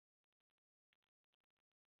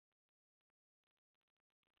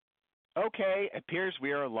Okay, appears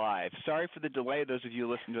we are live. Sorry for the delay, those of you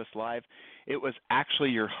who listen to us live. It was actually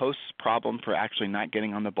your host's problem for actually not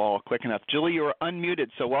getting on the ball quick enough. Julie, you are unmuted,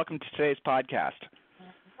 so welcome to today's podcast.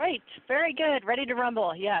 Right, very good. Ready to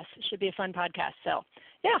rumble. Yes, it should be a fun podcast. So,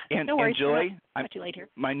 yeah, no worries. And Julie, I'm not too late here.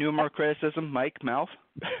 My more criticism, Mike Mouth.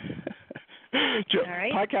 All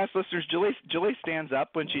right. Podcast listeners, Julie stands up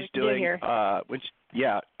when she's doing.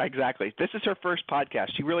 Yeah, exactly. This is her first podcast.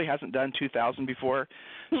 She really hasn't done 2000 before,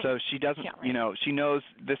 so she doesn't. You know, she knows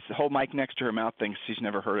this whole mic next to her mouth thing. She's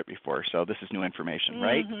never heard it before, so this is new information,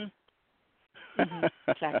 right?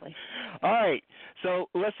 Exactly. All right. So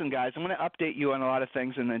listen, guys, I'm going to update you on a lot of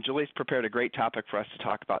things, and then Julie's prepared a great topic for us to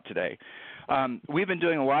talk about today. We've been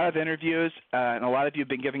doing a lot of interviews, and a lot of you have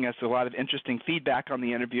been giving us a lot of interesting feedback on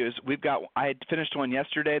the interviews. I had finished one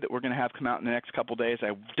yesterday that we're going to have come out in the next couple of days.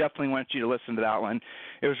 I definitely want you to listen to that one.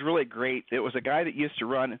 It was really great. It was a guy that used to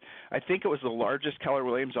run, I think it was the largest Keller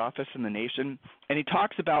Williams office in the nation, and he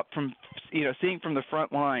talks about seeing from the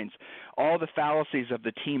front lines all the fallacies of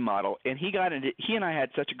the team model. And he and I had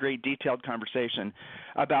such a great detailed conversation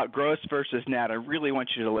about gross versus net. I really want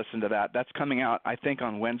you to listen to that. That's coming out, I think,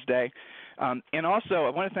 on Wednesday. And also, I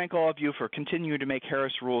want to thank all of you for continuing to make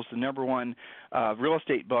Harris Rules the number one real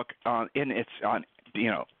estate book. It's on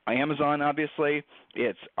Amazon, obviously.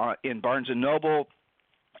 It's in Barnes & Noble.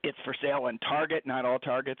 It's for sale in Target, not all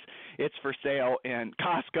Targets. It's for sale in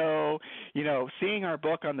Costco. Seeing our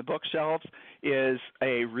book on the bookshelves is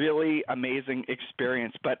a really amazing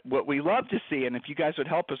experience. But what we love to see, and if you guys would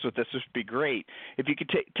help us with this would be great, if you could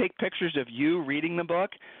take pictures of you reading the book,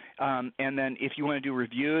 and then if you want to do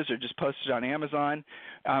reviews or just post it on Amazon.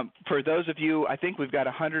 For those of you, I think we've got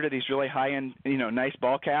 100 of these really high-end, nice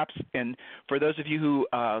ball caps. And for those of you who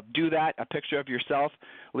do that, a picture of yourself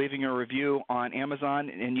leaving a review on Amazon,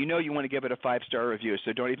 and you want to give it a 5-star review,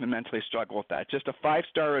 so don't even mentally struggle with that. Just a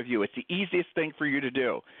 5-star review. It's the easiest thing for you to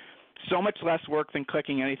do. So much less work than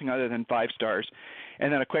clicking anything other than 5 stars.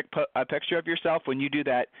 And then a quick picture of yourself. When you do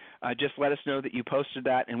that, just let us know that you posted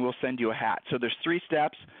that, and we'll send you a hat. So there's 3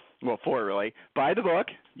 steps. Well, 4 really. Buy the book.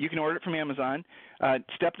 You can order it from Amazon.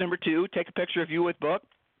 Step number 2, take a picture of you with book.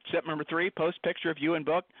 Step number 3, post picture of you and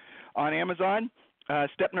book on Amazon.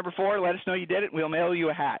 Step number 4, let us know you did it. We'll mail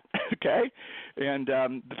you a hat, okay? And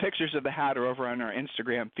the pictures of the hat are over on our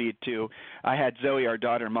Instagram feed too. I had Zoe, our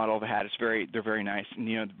daughter, model the hat. They're very nice. And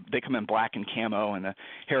they come in black and camo, and the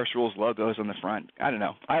Harris Rules logo is on the front. I don't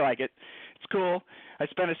know. I like it. It's cool. I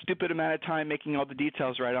spent a stupid amount of time making all the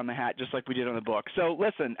details right on the hat, just like we did on the book. So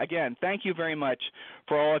listen, again, thank you very much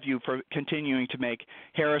for all of you for continuing to make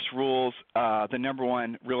Harris Rules the number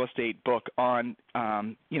one real estate book on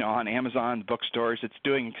Amazon, bookstores. It's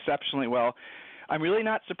doing exceptionally well. I'm really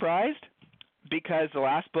not surprised because the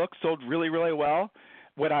last book sold really, really well.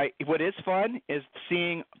 What is fun is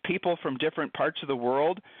seeing people from different parts of the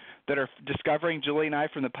world that are discovering Julie and I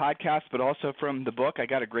from the podcast, but also from the book. I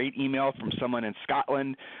got a great email from someone in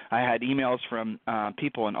Scotland. I had emails from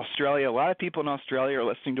people in Australia. A lot of people in Australia are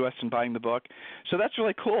listening to us and buying the book. So that's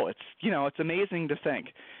really cool. It's amazing to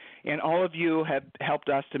think. And all of you have helped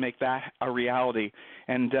us to make that a reality.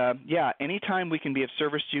 And, anytime we can be of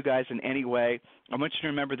service to you guys in any way, I want you to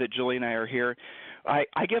remember that Julie and I are here. I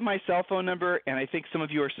give my cell phone number, and I think some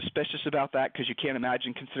of you are suspicious about that because you can't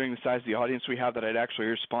imagine, considering the size of the audience we have, that I'd actually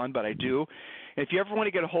respond, but I do. And if you ever want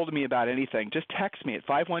to get a hold of me about anything, just text me at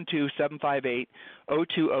 512-758-0206.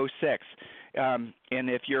 And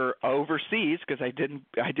if you're overseas, because I did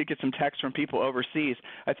get some texts from people overseas,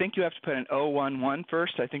 I think you have to put an 011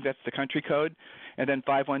 first. I think that's the country code, and then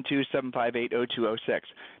 512-758-0206.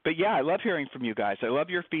 But yeah, I love hearing from you guys. I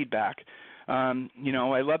love your feedback. I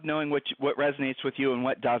love knowing what resonates with you and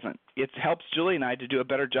what doesn't. It helps Julie and I to do a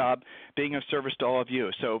better job being of service to all of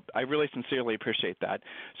you. So I really sincerely appreciate that.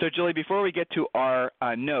 So Julie, before we get to our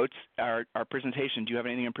notes, our presentation, do you have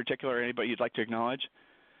anything in particular or anybody you'd like to acknowledge?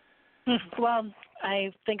 Well,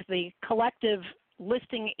 I think the collective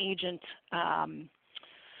listing agent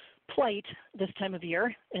plight this time of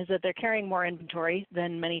year is that they're carrying more inventory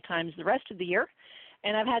than many times the rest of the year.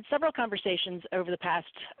 And I've had several conversations over the past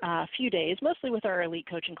few days, mostly with our elite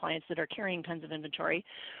coaching clients that are carrying tons of inventory,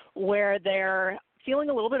 where they're feeling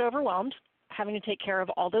a little bit overwhelmed, having to take care of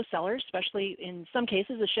all those sellers, especially in some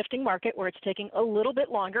cases a shifting market where it's taking a little bit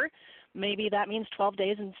longer. Maybe that means 12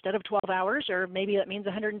 days instead of 12 hours, or maybe that means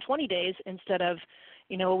 120 days instead of,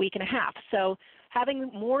 a week and a half. So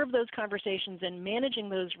having more of those conversations and managing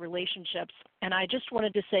those relationships. And I just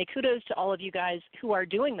wanted to say kudos to all of you guys who are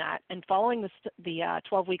doing that and following the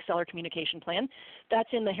 12-week seller communication plan. That's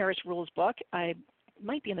in the Harris Rules book. I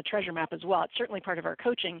might be in the treasure map as well. It's certainly part of our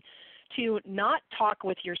coaching to not talk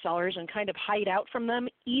with your sellers and kind of hide out from them,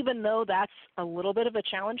 even though that's a little bit of a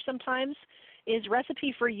challenge sometimes, is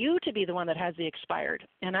recipe for you to be the one that has the expired.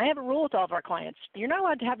 And I have a rule with all of our clients. You're not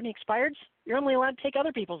allowed to have any expireds. You're only allowed to take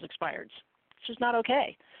other people's expireds. It's just not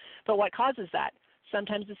okay. But what causes that?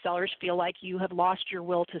 Sometimes the sellers feel like you have lost your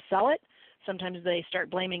will to sell it. Sometimes they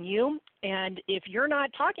start blaming you. And if you're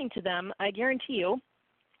not talking to them, I guarantee you,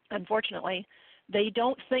 unfortunately, they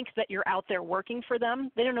don't think that you're out there working for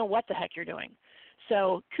them. They don't know what the heck you're doing.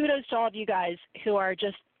 So kudos to all of you guys who are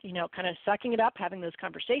just, kind of sucking it up, having those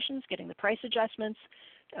conversations, getting the price adjustments,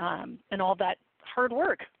 and all that hard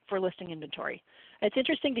work for listing inventory. It's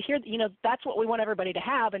interesting to hear, that's what we want everybody to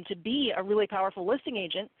have and to be a really powerful listing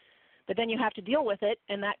agent, but then you have to deal with it,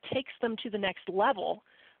 and that takes them to the next level,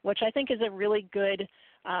 which I think is a really good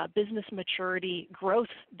business maturity growth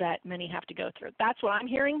that many have to go through. That's what I'm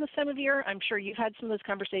hearing this time of year. I'm sure you've had some of those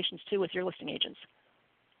conversations too with your listing agents.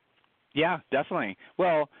 Yeah, definitely.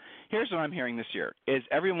 Well, here's what I'm hearing this year is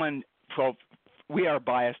everyone, well, we are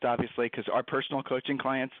biased obviously because our personal coaching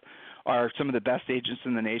clients are some of the best agents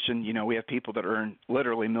in the nation. We have people that earn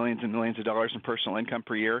literally millions and millions of dollars in personal income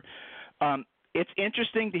per year. It's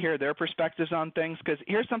interesting to hear their perspectives on things because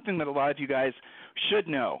here's something that a lot of you guys should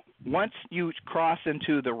know. Once you cross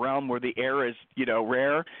into the realm where the air is,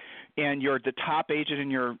 rare and you're the top agent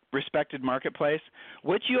in your respected marketplace,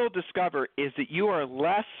 what you'll discover is that you are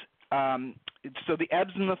less so the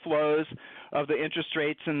ebbs and the flows of the interest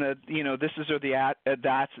rates and the, thises or the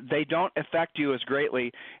that's, they don't affect you as greatly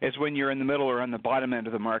as when you're in the middle or on the bottom end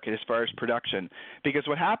of the market as far as production. Because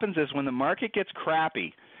what happens is when the market gets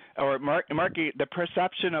crappy, or the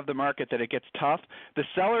perception of the market that it gets tough, the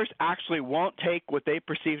sellers actually won't take what they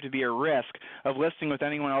perceive to be a risk of listing with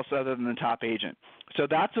anyone else other than the top agent. So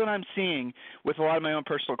that's what I'm seeing with a lot of my own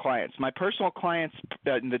personal clients. My personal clients,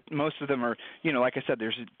 most of them are, like I said,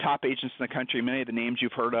 there's top agents in the country, many of the names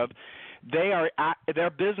you've heard of. Their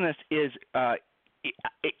business is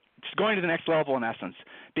it's going to the next level in essence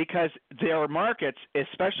because their markets,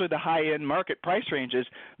 especially the high-end market price ranges,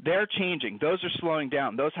 they're changing. Those are slowing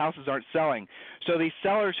down. Those houses aren't selling. So these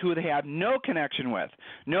sellers who they have no connection with,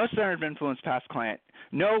 no center of influence past client,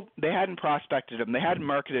 no, they hadn't prospected them, they hadn't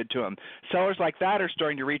marketed to them. Sellers like that are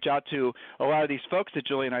starting to reach out to a lot of these folks that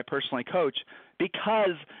Julie and I personally coach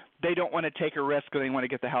because they don't want to take a risk or they want to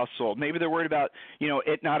get the house sold. Maybe they're worried about,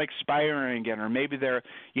 it not expiring again, or maybe they're,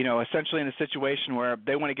 essentially in a situation where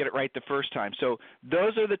they want to get it right the first time. So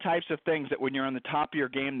those are the types of things that when you're on the top of your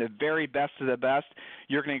game, the very best of the best,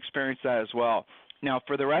 you're going to experience that as well. Now,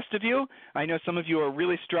 for the rest of you, I know some of you are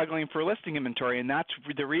really struggling for listing inventory, and that's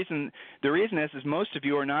the reason. The reason is most of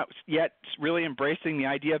you are not yet really embracing the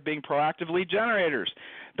idea of being proactive lead generators.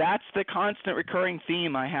 That's the constant recurring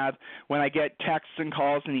theme I have when I get texts and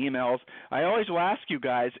calls and emails. I always will ask you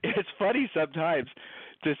guys, it's funny sometimes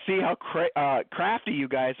to see how crafty you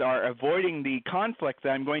guys are avoiding the conflict that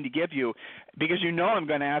I'm going to give you because I'm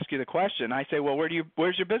going to ask you the question. I say, well, where's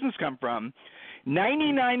your business come from?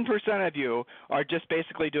 99% of you are just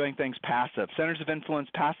basically doing things passive. Centers of influence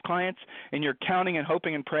past clients, and you're counting and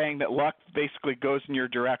hoping and praying that luck basically goes in your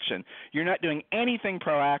direction. You're not doing anything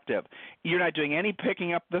proactive. You're not doing any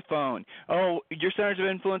picking up the phone. Oh, your centers of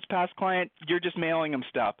influence past client, you're just mailing them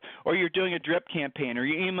stuff, or you're doing a drip campaign, or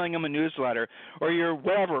you're emailing them a newsletter, or you're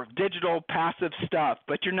whatever, digital passive stuff,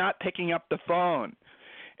 but you're not picking up the phone.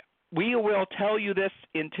 We will tell you this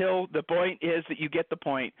until the point is that you get the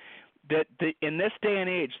point. That in this day and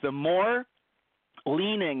age, the more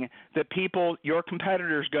leaning that your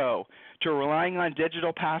competitors go to relying on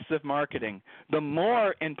digital passive marketing, the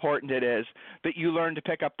more important it is that you learn to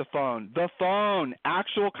pick up the phone. The phone,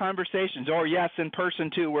 actual conversations, or yes, in person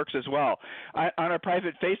too works as well. On our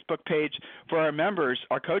private Facebook page for our members,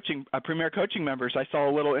 our Premier Coaching members, I saw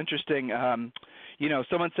a little interesting,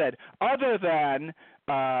 someone said, other than,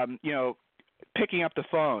 picking up the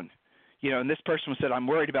phone. And this person said, I'm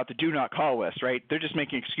worried about the do not call list, right? They're just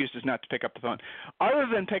making excuses not to pick up the phone. Other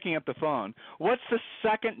than picking up the phone, what's the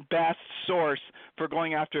second best source for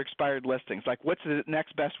going after expired listings? Like, what's the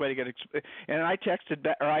next best way to get and I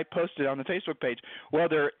posted on the Facebook page, well,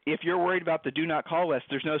 if you're worried about the do not call list,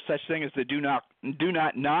 there's no such thing as the do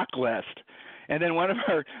not knock list. And then one of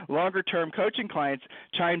our longer-term coaching clients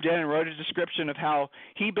chimed in and wrote a description of how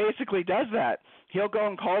he basically does that. He'll go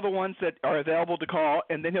and call the ones that are available to call,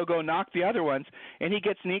 and then he'll go knock the other ones, and he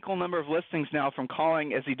gets an equal number of listings now from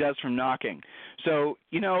calling as he does from knocking. So,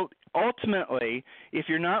 ultimately, if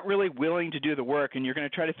you're not really willing to do the work and you're going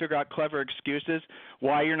to try to figure out clever excuses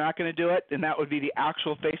why you're not going to do it, and that would be the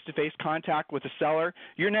actual face-to-face contact with the seller,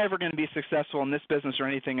 you're never going to be successful in this business or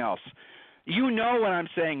anything else. You know what I'm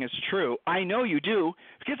saying is true. I know you do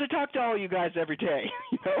because I talk to all you guys every day.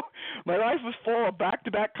 My life is full of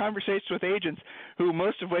back-to-back conversations with agents who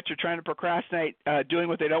most of which are trying to procrastinate doing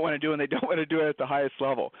what they don't want to do, and they don't want to do it at the highest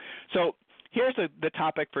level. So here's the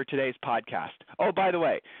topic for today's podcast. Oh, by the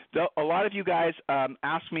way, a lot of you guys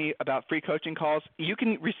ask me about free coaching calls. You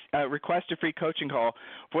can request a free coaching call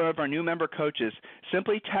for one of our new member coaches.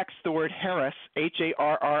 Simply text the word Harris,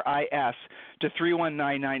 Harris, to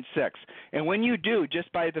 31996. And when you do,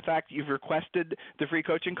 just by the fact that you've requested the free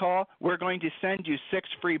coaching call, we're going to send you 6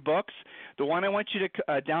 free books. The one I want you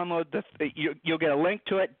to download, you'll get a link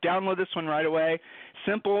to it. Download this one right away.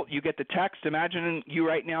 Simple. You get the text. Imagine you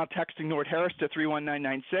right now texting the word Harris to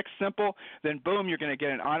 31996. Simple. Then boom, you're going to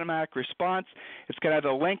get an automatic response. It's going to have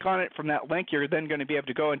a link on it. From that link, you're then going to be able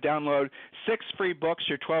to go and download 6 free books,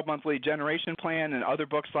 your 12-month lead generation plan, and other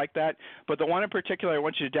books like that. But the one in particular I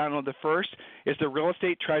want you to download the first is the Real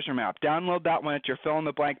Estate Treasure Map. Download that one at your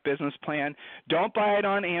fill-in-the-blank business plan. Don't buy it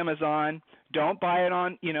on Amazon. Don't buy it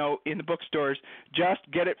on, in the bookstores. Just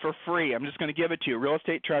get it for free. I'm just going to give it to you, Real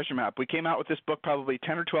Estate Treasure Map. We came out with this book probably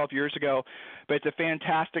 10 or 12 years ago, but it's a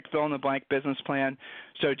fantastic fill-in-the-blank business plan.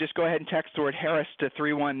 So just go ahead and text the word Harris to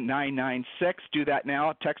 31996. Do that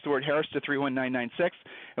now. Text the word Harris to 31996.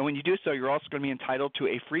 And when you do so, you're also going to be entitled to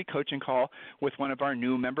a free coaching call with one of our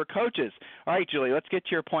new member coaches. All right, Julie, let's get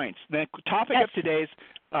to your points. The topic of today's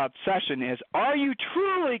session is, are you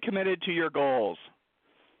truly committed to your goals?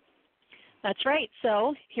 That's right.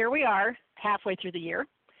 So here we are halfway through the year.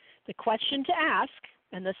 The question to ask,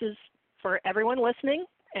 and this is for everyone listening,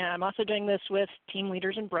 and I'm also doing this with team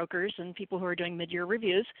leaders and brokers and people who are doing mid-year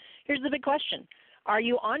reviews. Here's the big question. Are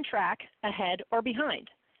you on track, ahead, or behind?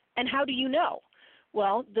 And how do you know?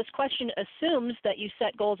 Well, this question assumes that you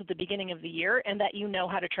set goals at the beginning of the year and that you know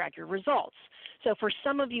how to track your results. So for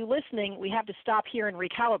some of you listening, we have to stop here and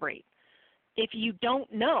recalibrate. If you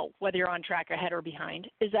don't know whether you're on track, ahead, or behind,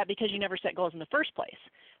 is that because you never set goals in the first place?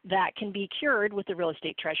 That can be cured with the Real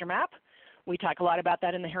Estate Treasure Map. We talk a lot about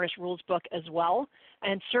that in the Harris Rules book as well.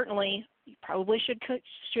 And certainly, you probably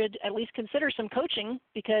should at least consider some coaching,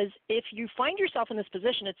 because if you find yourself in this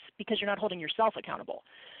position, it's because you're not holding yourself accountable.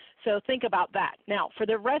 So think about that. Now, for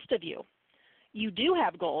the rest of you, you do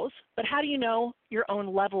have goals, but how do you know your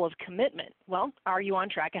own level of commitment? Well, are you on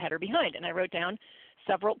track, ahead, or behind? And I wrote down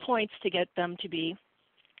several points to get them to be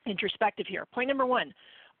introspective here. Point number 1,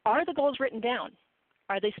 are the goals written down?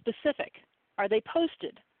 Are they specific? Are they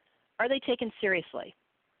posted? Are they taken seriously?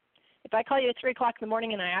 If I call you at 3 o'clock in the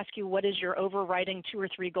morning and I ask you what is your overriding 2 or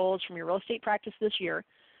 3 goals from your real estate practice this year,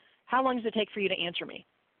 how long does it take for you to answer me?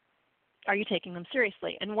 Are you taking them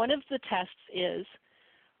seriously? And one of the tests is,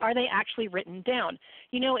 are they actually written down?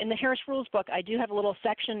 In the Harris Rules book, I do have a little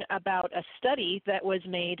section about a study that was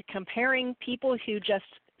made comparing people who just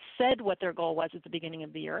said what their goal was at the beginning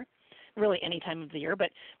of the year, really any time of the year, but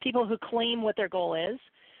people who claim what their goal is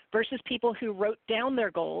versus people who wrote down their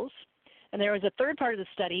goals. And there was a third part of the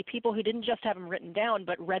study, people who didn't just have them written down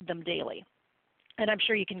but read them daily. And I'm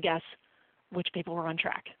sure you can guess which people were on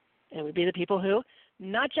track. It would be the people who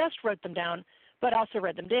not just wrote them down but also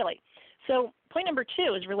read them daily. So point number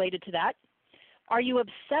 2 is related to that. Are you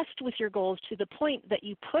obsessed with your goals to the point that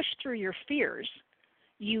you push through your fears,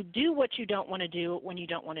 you do what you don't want to do when you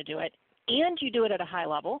don't want to do it, and you do it at a high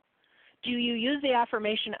level? Do you use the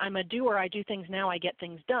affirmation, I'm a doer, I do things now, I get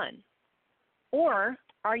things done? Or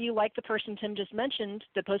are you like the person Tim just mentioned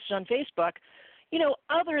that posted on Facebook,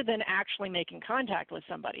 other than actually making contact with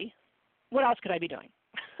somebody, what else could I be doing?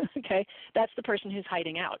 Okay, that's the person who's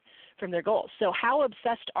hiding out from their goals. So how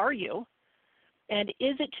obsessed are you? And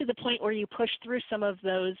is it to the point where you push through some of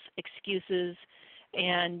those excuses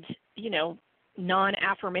and,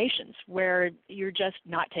 non-affirmations where you're just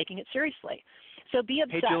not taking it seriously? So be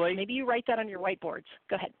obsessed. Hey, Julie, maybe you write that on your whiteboards.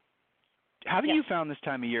 Go ahead. Haven't you found this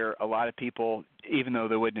time of year a lot of people, even though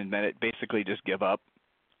they wouldn't admit it, basically just give up?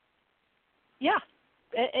 Yeah,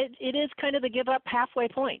 it is kind of the give up halfway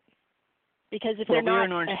point. Because if they're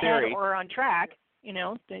not ahead or on track, then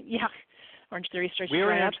Orange Theory starts to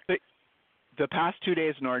dry up. The past 2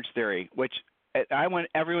 days in Orange Theory, which I want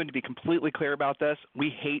everyone to be completely clear about this.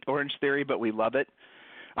 We hate Orange Theory, but we love it.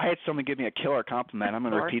 I had someone give me a killer compliment. I'm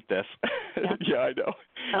going to repeat this. Yeah, I know.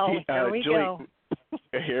 Oh, here we Julie, go.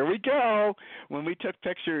 Here we go. When we took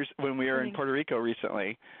pictures when we were in Puerto Rico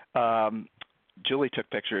recently, Julie took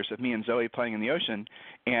pictures of me and Zoe playing in the ocean,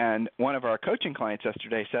 and one of our coaching clients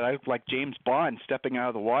yesterday said I look like James Bond stepping out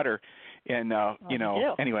of the water. And,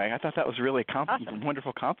 anyway, I thought that was really a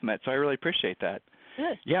wonderful compliment, so I really appreciate that.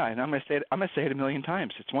 Good. Yeah, and I'm going to say it 1 million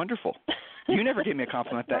times. It's wonderful. You never gave me a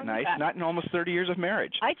compliment that nice. Not in almost 30 years of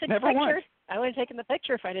marriage. I took never a picture. Once. I would have taken the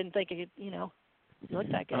picture if I didn't think it,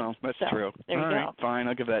 looked that good. Oh, that's so, true. There you All go. right, fine.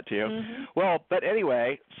 I'll give that to you. Mm-hmm. Well, but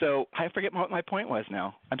anyway, so I forget what my point was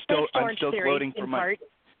now. I'm still gloating for my. Part.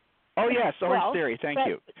 Oh yes, Orange Theory. Thank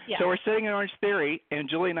you. Yeah. So we're sitting in Orange Theory, and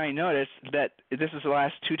Julie and I noticed that this is the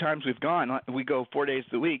last 2 times we've gone. We go 4 days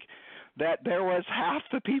a week. That there was half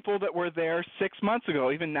the people that were there 6 months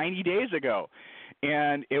ago, even 90 days ago.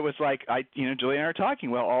 And it was like, Julie and I are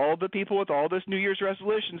talking. Well, all the people with all this New Year's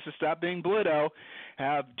resolutions to stop being Bluto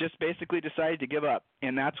have just basically decided to give up.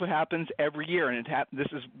 And that's what happens every year. And this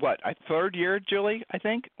is what, 3rd year, Julie, I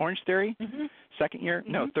think, Orange Theory? Mm-hmm. 2nd year?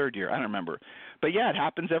 Mm-hmm. No, 3rd year. I don't remember. But, yeah, it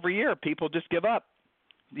happens every year. People just give up.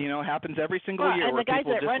 It happens every single year. And the guys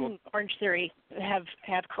that run will... Orange Theory have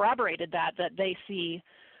corroborated that they see,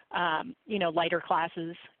 lighter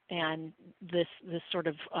classes and this sort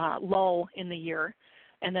of lull in the year,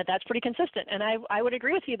 and that's pretty consistent. And I would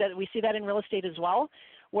agree with you that we see that in real estate as well,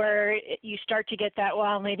 where you start to get that,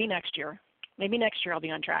 well, maybe next year I'll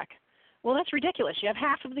be on track. Well, that's ridiculous. You have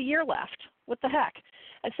half of the year left. What the heck?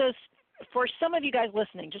 And so for some of you guys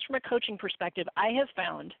listening, just from a coaching perspective, I have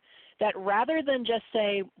found that rather than just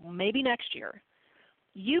say maybe next year,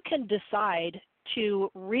 you can decide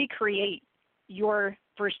to recreate your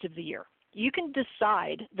first of the year. You can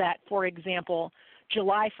decide that, for example,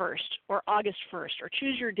 July 1st or August 1st, or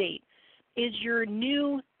choose your date, is your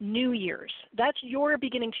new Year's. That's your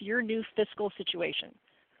beginning to your new fiscal situation.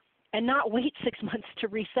 And not wait 6 months to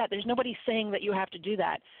reset. There's nobody saying that you have to do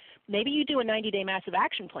that. Maybe you do a 90-day massive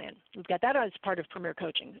action plan. We've got that as part of Premier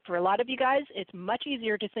Coaching. For a lot of you guys, it's much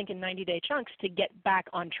easier to think in 90-day chunks to get back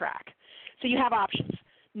on track. So you have options,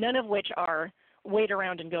 none of which are wait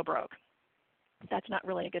around and go broke. That's not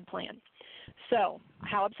really a good plan. So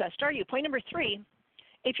how obsessed are you? Point number 3,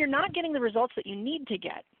 if you're not getting the results that you need to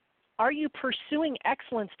get, are you pursuing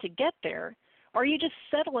excellence to get there, or are you just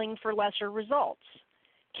settling for lesser results?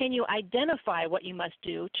 Can you identify what you must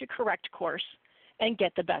do to correct course and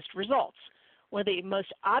get the best results? One of the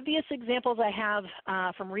most obvious examples I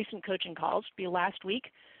have from recent coaching calls would be last week,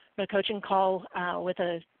 a coaching call with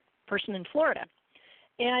a person in Florida.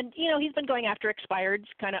 And, he's been going after expireds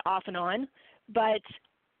kind of off and on, but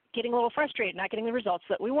getting a little frustrated, not getting the results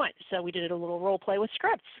that we want. So we did a little role play with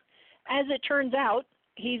scripts. As it turns out,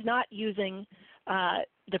 he's not using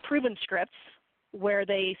the proven scripts where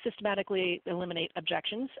they systematically eliminate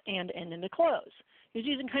objections and end in a close. He's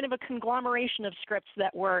using kind of a conglomeration of scripts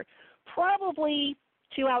that were probably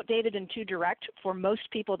too outdated and too direct for most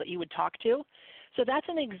people that you would talk to. So that's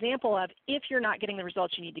an example of, if you're not getting the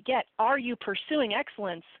results you need to get, are you pursuing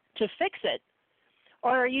excellence to fix it?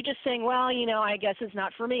 Or are you just saying, well, I guess it's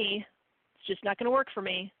not for me. It's just not going to work for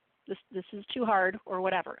me. This is too hard, or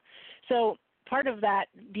whatever. So part of that,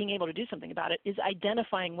 being able to do something about it, is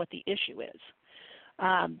identifying what the issue is.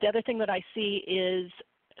 The other thing that I see is,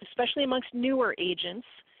 especially amongst newer agents,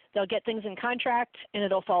 they'll get things in contract and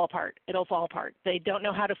it'll fall apart. They don't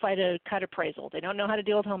know how to fight a cut appraisal. They don't know how to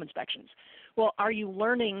deal with home inspections. Well, are you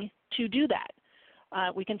learning to do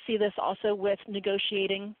that? We can see this also with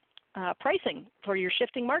negotiating pricing for your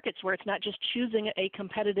shifting markets, where it's not just choosing a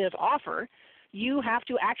competitive offer. You have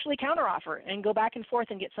to actually counteroffer and go back and forth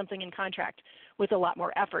and get something in contract with a lot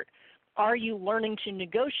more effort. Are you learning to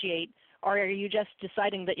negotiate, or are you just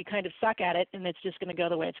deciding that you kind of suck at it and it's just going to go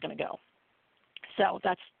the way it's going to go? So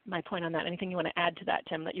that's my point on that. Anything you want to add to that,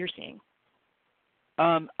 Tim, that you're seeing?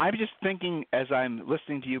 I'm just thinking, as I'm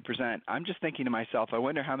listening to you present, I'm just thinking to myself, I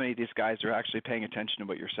wonder how many of these guys are actually paying attention to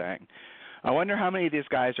what you're saying. I wonder how many of these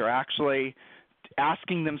guys are actually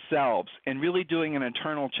asking themselves and really doing an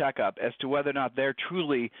internal checkup as to whether or not they're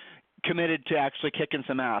truly committed to actually kicking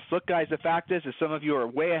some ass. Look, guys, the fact is some of you are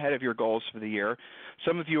way ahead of your goals for the year.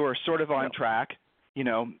 Some of you are sort of on track,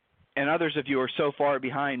 and others of you are so far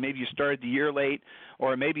behind. Maybe you started the year late,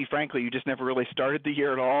 or maybe, frankly, you just never really started the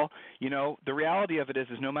year at all. The reality of it is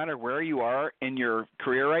no matter where you are in your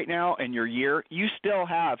career right now and your year, you still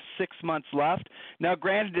have 6 months left. Now,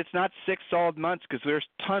 granted, it's not 6 solid months because there's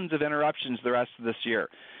tons of interruptions the rest of this year.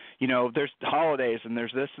 There's holidays and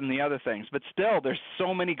there's this and the other things, but still there's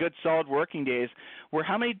so many good solid working days where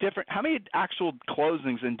how many actual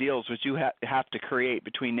closings and deals would you have to create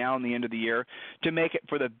between now and the end of the year to make it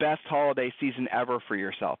for the best holiday season ever for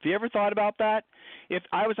yourself? Have you ever thought about that? If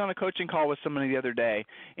I was on a coaching call with somebody the other day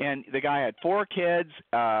and the guy had 4 kids,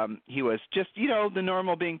 he was just, the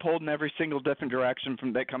normal being pulled in every single different direction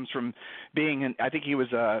that comes from being, I think he was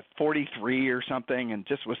 43 or something, and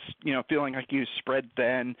just was, feeling like he was spread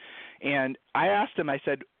thin. And I asked him, I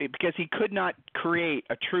said, because he could not create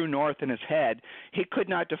a true north in his head, he could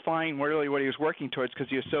not define really what he was working towards because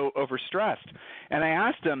he was so overstressed. And I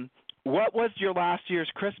asked him, what was your last year's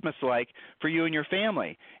Christmas like for you and your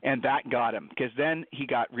family? And that got him, because then he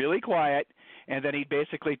got really quiet, and then he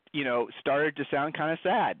basically, started to sound kind of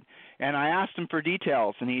sad. And I asked him for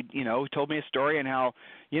details, and he, told me a story and how,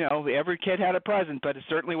 every kid had a present, but it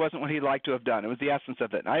certainly wasn't what he'd like to have done. It was the essence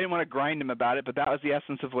of it. And I didn't want to grind him about it, but that was the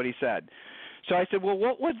essence of what he said. So I said, well,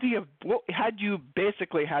 what had you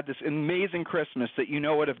basically had this amazing Christmas that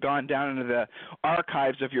would have gone down into the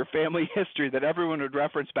archives of your family history that everyone would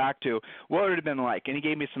reference back to, what would it have been like? And he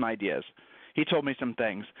gave me some ideas. He told me some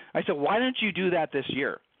things. I said, why don't you do that this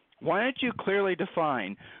year? Why don't you clearly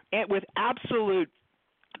define, and with absolute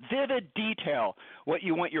vivid detail, what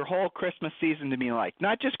you want your whole Christmas season to be like?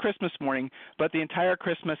 Not just Christmas morning, but the entire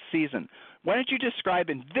Christmas season. Why don't you describe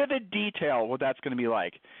in vivid detail what that's going to be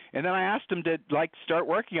like? And then I asked him to start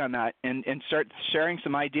working on that and start sharing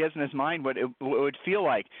some ideas in his mind what it would feel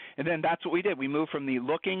like. And then that's what we did. We moved from the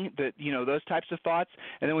looking, those types of thoughts,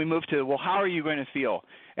 and then we moved to, well, how are you going to feel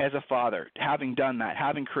as a father, having done that,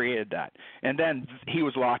 having created that? And then he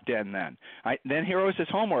was locked in then. Then here was his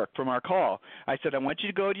homework from our call. I said, I want you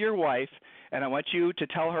to go to your wife, and I want you to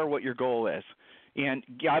tell her what your goal is. And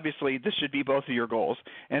obviously, this should be both of your goals.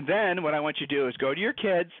 And then what I want you to do is go to your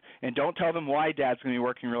kids and don't tell them why Dad's going to be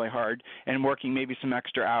working really hard and working maybe some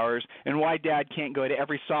extra hours, and why Dad can't go to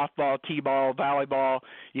every softball, t-ball, volleyball,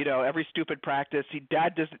 every stupid practice.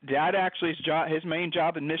 Dad actually, his main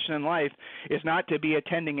job and mission in life is not to be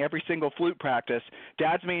attending every single flute practice.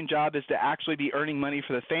 Dad's main job is to actually be earning money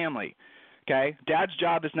for the family. Okay, Dad's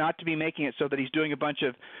job is not to be making it so that he's doing a bunch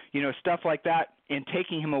of, stuff like that and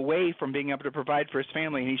taking him away from being able to provide for his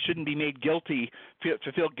family. And he shouldn't be made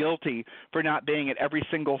to feel guilty for not being at every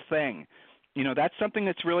single thing. That's something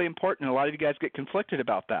that's really important. A lot of you guys get conflicted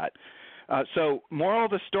about that. So moral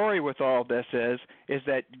of the story with all of this is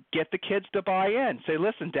that get the kids to buy in. Say,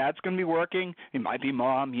 listen, Dad's going to be working. It might be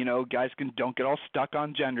Mom. Guys don't get all stuck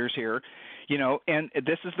on genders here. And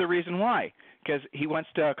this is the reason why. Because he wants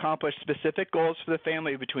to accomplish specific goals for the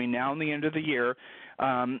family between now and the end of the year.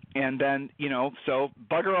 And then, so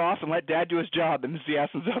bugger off and let Dad do his job, and this is the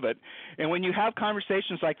essence of it. And when you have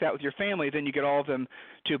conversations like that with your family, then you get all of them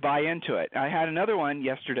to buy into it. I had another one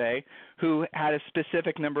yesterday who had a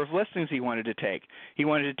specific number of listings he wanted to take. He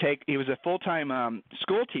was a full-time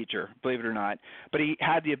school teacher, believe it or not, but he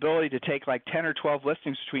had the ability to take like 10 or 12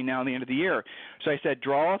 listings between now and the end of the year. So I said,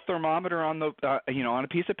 draw a thermometer on the, on a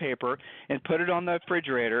piece of paper and put it on the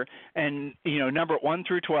refrigerator, and, number 1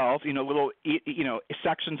 through 12, little,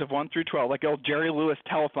 sections of 1 through 12, like old Jerry Lewis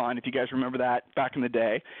Telethon, if you guys remember that back in the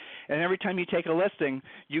day. And every time you take a listing,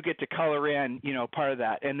 you get to color in, part of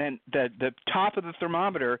that. And then the top of the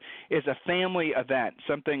thermometer is a family event,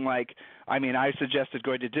 something like, I suggested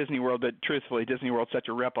going to Disney World, but truthfully, Disney World's such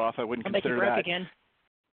a ripoff, I wouldn't consider that. Again.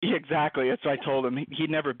 Yeah, exactly. That's what I told him. He'd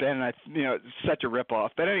never been, and it's such a ripoff.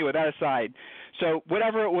 But anyway, that aside, so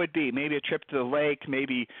whatever it would be, maybe a trip to the lake,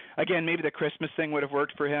 maybe the Christmas thing would have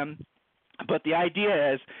worked for him. But the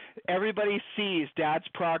idea is everybody sees Dad's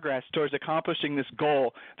progress towards accomplishing this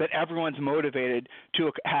goal that everyone's motivated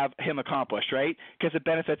to have him accomplish, right? Because it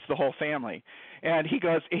benefits the whole family. And he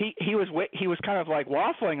goes, he was kind of like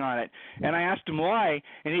waffling on it. And I asked him why,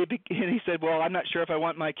 and he said, well, I'm not sure if I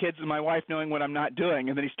want my kids and my wife knowing what I'm not doing.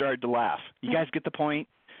 And then he started to laugh. You guys get the point?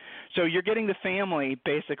 So you're getting the family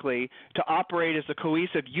basically to operate as a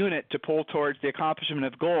cohesive unit to pull towards the accomplishment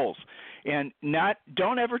of goals. And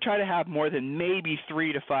don't ever try to have more than maybe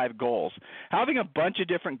 3 to 5 goals. Having a bunch of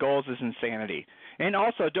different goals is insanity. And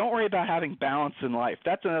also, don't worry about having balance in life.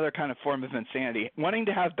 That's another kind of form of insanity. Wanting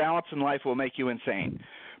to have balance in life will make you insane,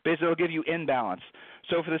 because it'll give you imbalance.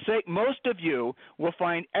 So for the sake, most of you will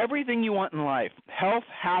find everything you want in life: health,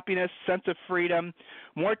 happiness, sense of freedom,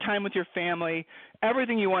 more time with your family.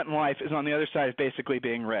 Everything you want in life is on the other side of basically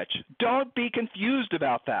being rich. Don't be confused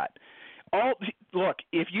about that. Look,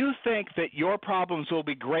 if you think that your problems will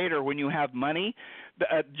be greater when you have money,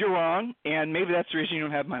 you're wrong, and maybe that's the reason you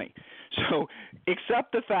don't have money. So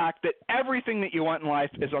accept the fact that everything that you want in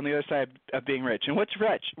life is on the other side of being rich. And what's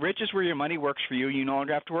rich? Rich is where your money works for you. You no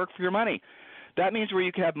longer have to work for your money. That means where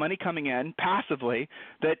you can have money coming in passively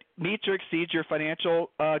that meets or exceeds your financial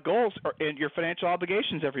goals and your financial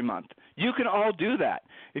obligations every month. You can all do that.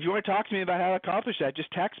 If you want to talk to me about how to accomplish that, just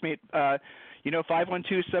text me at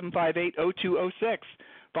 512-758-0206.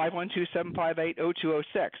 512-758-0206.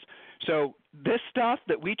 So this stuff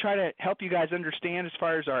that we try to help you guys understand as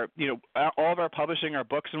far as our, all of our publishing, our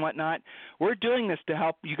books and whatnot, we're doing this to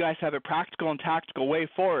help you guys have a practical and tactical way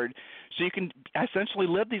forward so you can essentially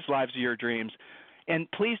live these lives of your dreams. And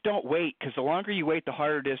please don't wait, because the longer you wait, the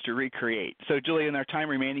harder it is to recreate. So, Julie, in our time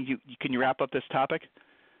remaining, can you wrap up this topic?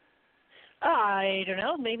 I don't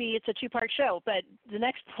know. Maybe it's a two-part show, but the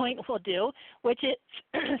next point we'll do, which is,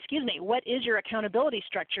 what is your accountability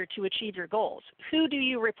structure to achieve your goals? Who do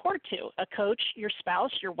you report to? A coach, your spouse,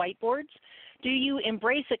 your whiteboards? Do you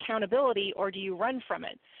embrace accountability or do you run from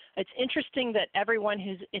it? It's interesting that everyone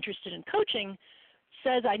who's interested in coaching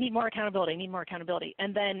says, I need more accountability, I need more accountability.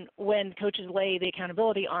 And then when coaches lay the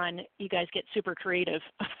accountability on, you guys get super creative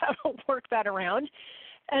of how to work that around.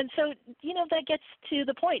 And so, that gets to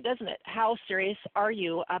the point, doesn't it? How serious are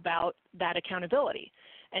you about that accountability?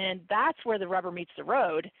 And that's where the rubber meets the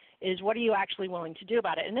road, is what are you actually willing to do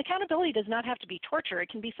about it? And accountability does not have to be torture. It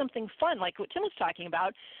can be something fun, like what Tim was talking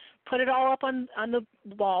about. Put it all up on the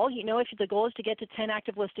wall. If the goal is to get to 10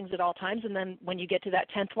 active listings at all times, and then when you get to that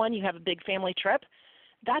 10th one, you have a big family trip,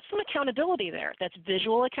 that's some accountability there. That's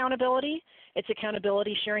visual accountability. It's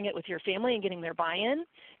accountability sharing it with your family and getting their buy-in.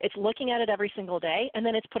 It's looking at it every single day, and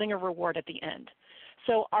then it's putting a reward at the end.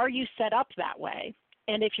 So are you set up that way?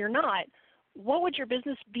 And if you're not, what would your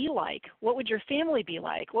business be like? What would your family be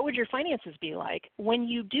like? What would your finances be like when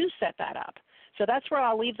you do set that up? So that's where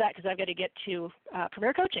I'll leave that, because I've got to get to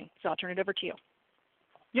Premier Coaching. So I'll turn it over to you.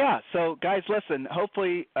 Yeah, so guys, listen,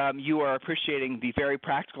 hopefully you are appreciating the very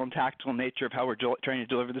practical and tactical nature of how we're trying to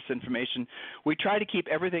deliver this information. We try to keep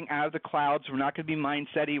everything out of the clouds. We're not going to be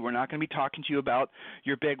mindset-y. We're not going to be talking to you about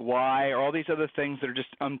your big why or all these other things that are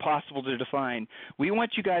just impossible to define. We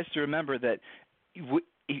want you guys to remember that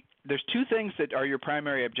there's two things that are your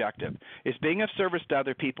primary objective, is being of service to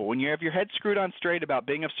other people. When you have your head screwed on straight about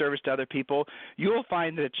being of service to other people, you will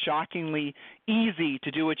find that it's shockingly easy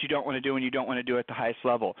to do what you don't want to do when you don't want to do it at the highest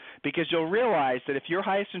level, because you'll realize that if your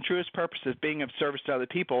highest and truest purpose is being of service to other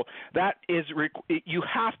people, that is you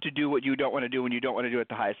have to do what you don't want to do when you don't want to do it at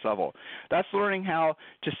the highest level. That's learning how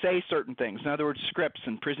to say certain things, in other words, scripts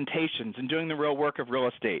and presentations, and doing the real work of real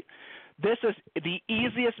estate. This is the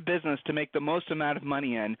easiest business to make the most amount of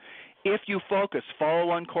money in if you focus, follow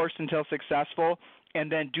one course until successful,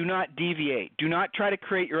 and then do not deviate. Do not try to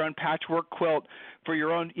create your own patchwork quilt for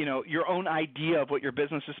your own, your own idea of what your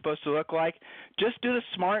business is supposed to look like. Just do the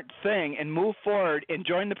smart thing and move forward and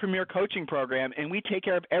join the Premier Coaching Program, and we take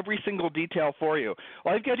care of every single detail for you.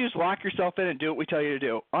 All you've got to do is lock yourself in and do what we tell you to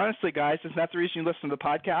do. Honestly, guys, isn't that the reason you listen to the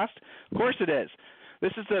podcast? Of course it is.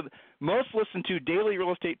 This is the most listened to daily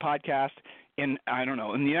real estate podcast in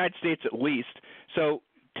the United States at least. So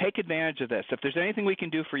take advantage of this. If there's anything we can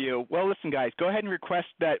do for you, well, listen, guys, go ahead and request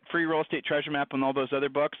that free real estate treasure map and all those other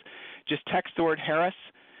books. Just text the word Harris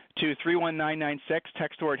to 31996.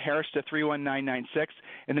 Text the word Harris to 31996.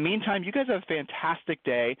 In the meantime, you guys have a fantastic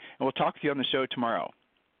day, and we'll talk to you on the show tomorrow.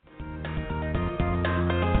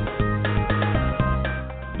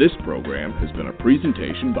 This program has been a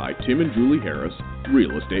presentation by Tim and Julie Harris,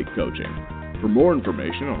 Real Estate Coaching. For more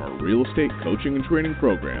information on our real estate coaching and training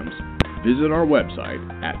programs, visit our website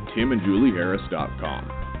at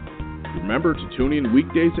timandjulieharris.com. Remember to tune in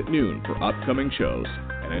weekdays at noon for upcoming shows,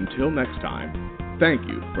 and until next time, thank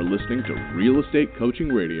you for listening to Real Estate Coaching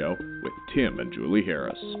Radio with Tim and Julie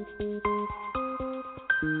Harris.